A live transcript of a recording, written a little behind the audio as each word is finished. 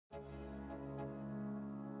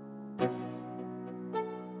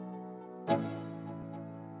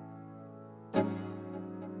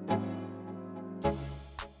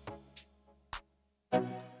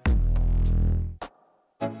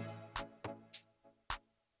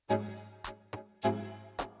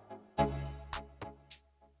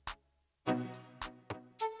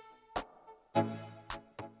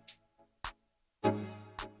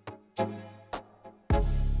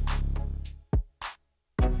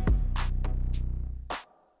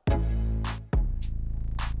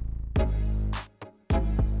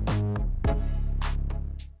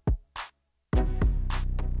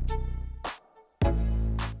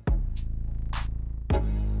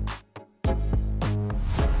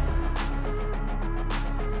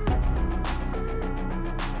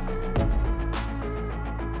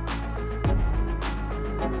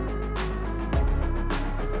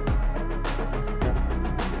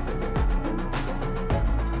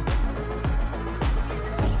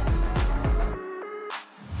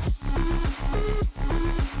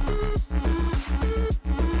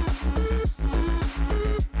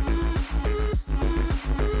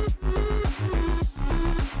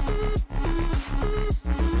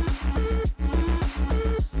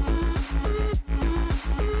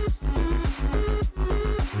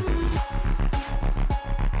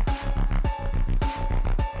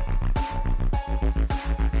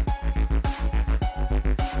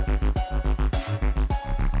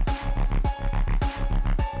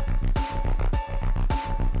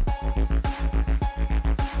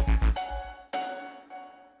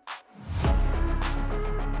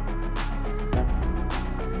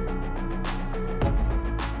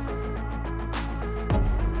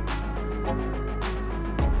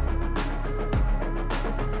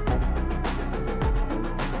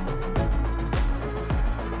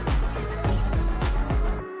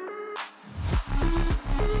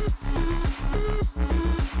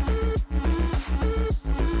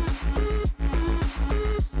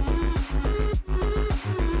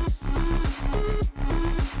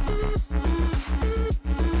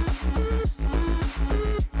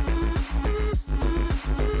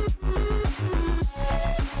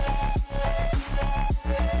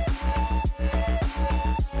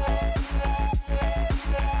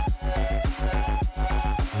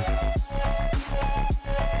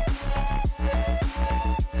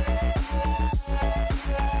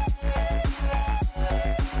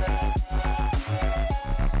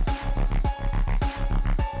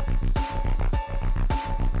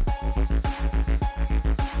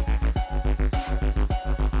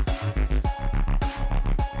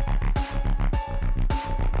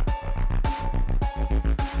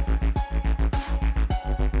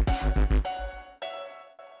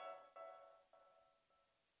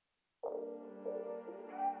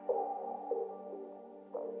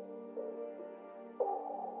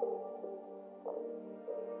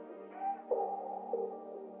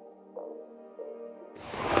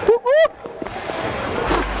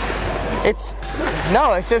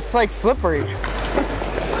It's just like slippery.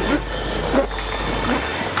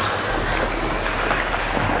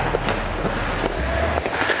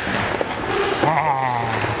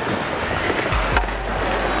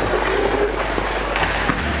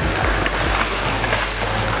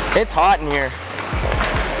 It's hot in here.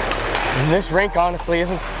 And this rink honestly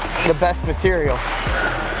isn't the best material.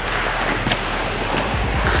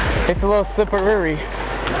 It's a little slippery.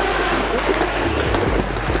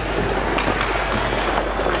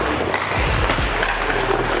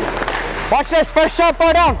 Watch this, first shot,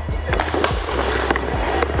 bar down.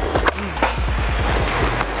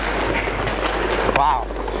 Wow,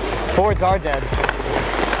 boards are dead.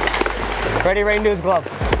 Ready, right into his glove.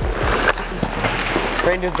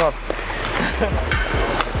 Right into his glove.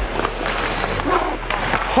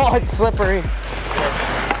 Oh, it's slippery.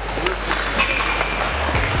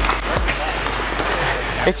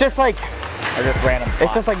 It's just like,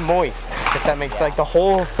 it's just like moist, if that makes like the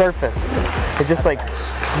whole surface. It's just like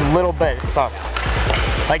a little bit, it sucks.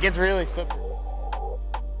 Like it's really slippery.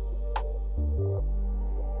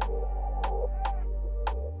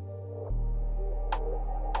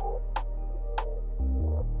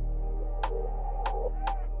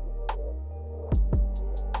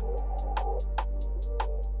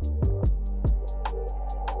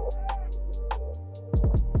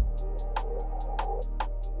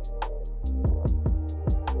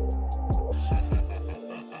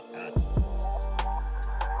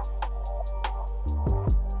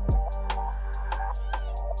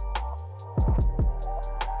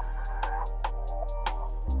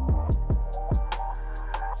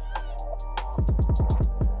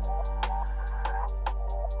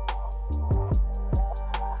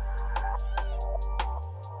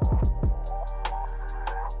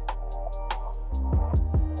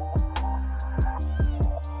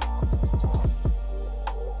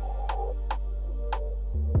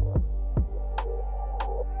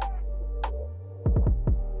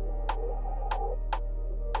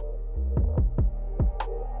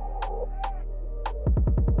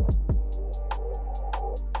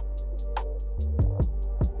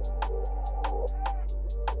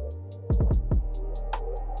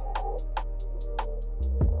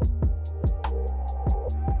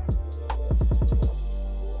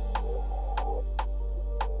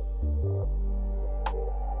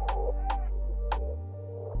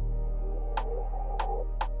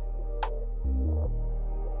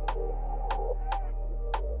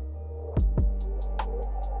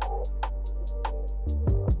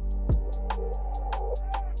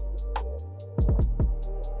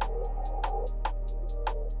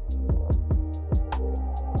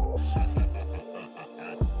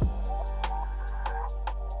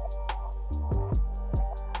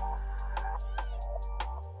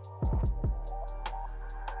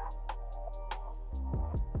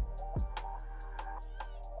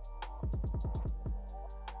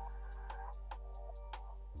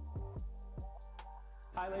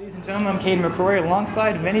 Hi ladies and gentlemen, I'm Cadeyn McCrory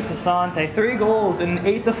alongside Vinny Passante. 3 goals in an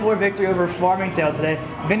 8-4 victory over Farmingdale today.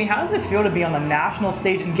 Vinny, how does it feel to be on the national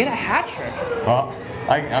stage and get a hat trick? Well,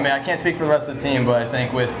 I mean, I can't speak for the rest of the team, but I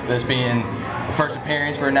think with this being the first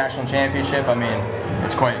appearance for a national championship, I mean,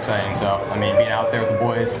 it's quite exciting. So, I mean, being out there with the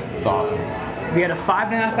boys, it's awesome. We had a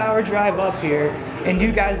 5.5-hour drive up here, and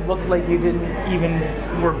you guys looked like you didn't even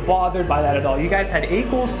were bothered by that at all. You guys had 8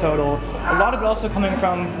 goals total, a lot of it also coming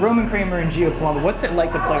from Roman Kramer and Gio Palumbo. What's it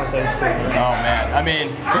like to play with those 3? Oh man, I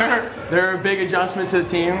mean, they're a big adjustment to the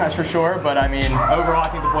team, that's for sure, but I mean, overall I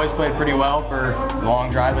think the boys played pretty well for the long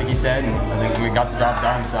drive, like you said, and I think we got the job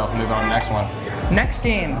done, so moving on to the next one. Next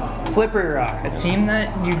game, Slippery Rock, a team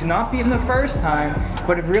that you did not beat in the first time,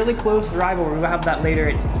 but a really close rivalry. We'll have that later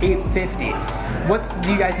at 8:50. What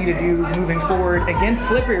do you guys need to do moving forward against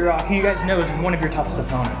Slippery Rock, who you guys know is one of your toughest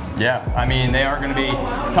opponents? Yeah, I mean, they are going to be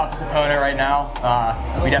the toughest opponent right now.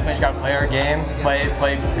 We definitely just got to play our game,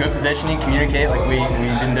 play good positioning, communicate like we've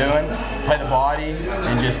been doing, play the body,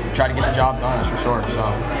 and just try to get the job done, that's for sure.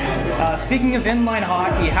 So, speaking of inline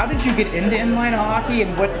hockey, how did you get into inline hockey,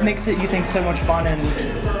 and what makes it, you think, so much fun and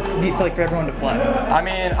do you feel like for everyone to play? I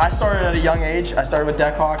mean, I started at a young age. I started with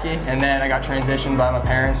deck hockey, and then I got transitioned by my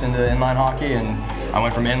parents into inline hockey, and I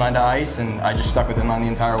went from inline to ice, and I just stuck with inline the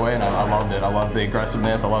entire way, and I loved it. I love the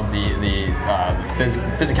aggressiveness. I love the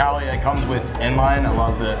physicality that comes with inline. I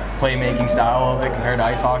love the playmaking style of it compared to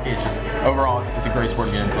ice hockey. It's just, overall, it's a great sport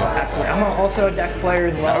to get into. Absolutely. I'm also a deck player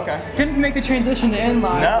as well. Okay. Didn't make the transition to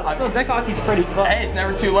inline, no, but still, deck hockey's pretty fun. Hey, it's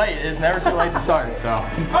never too late. It's never too late to start, so.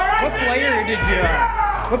 What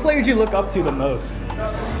player did you look up to the most?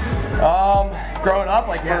 Growing up,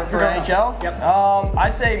 like for NHL, Yep.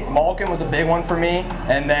 I'd say Malkin was a big one for me,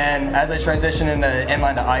 and then as I transitioned into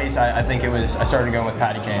inline to ice, I think I started going with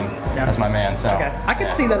Cadeyn as my man. So okay, I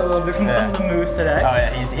could see that a little bit from some of the moves today. Oh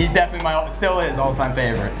yeah, he's definitely still is all-time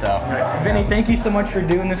favorite. So Vinny, thank you so much for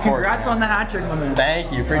doing this. Congrats on the hat trick, my man.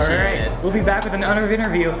 Thank you, appreciate it. We'll be back with another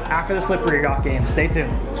interview after the Slippery Rock game. Stay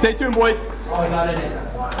tuned. Stay tuned, boys. Oh, I got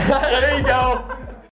it. There you go.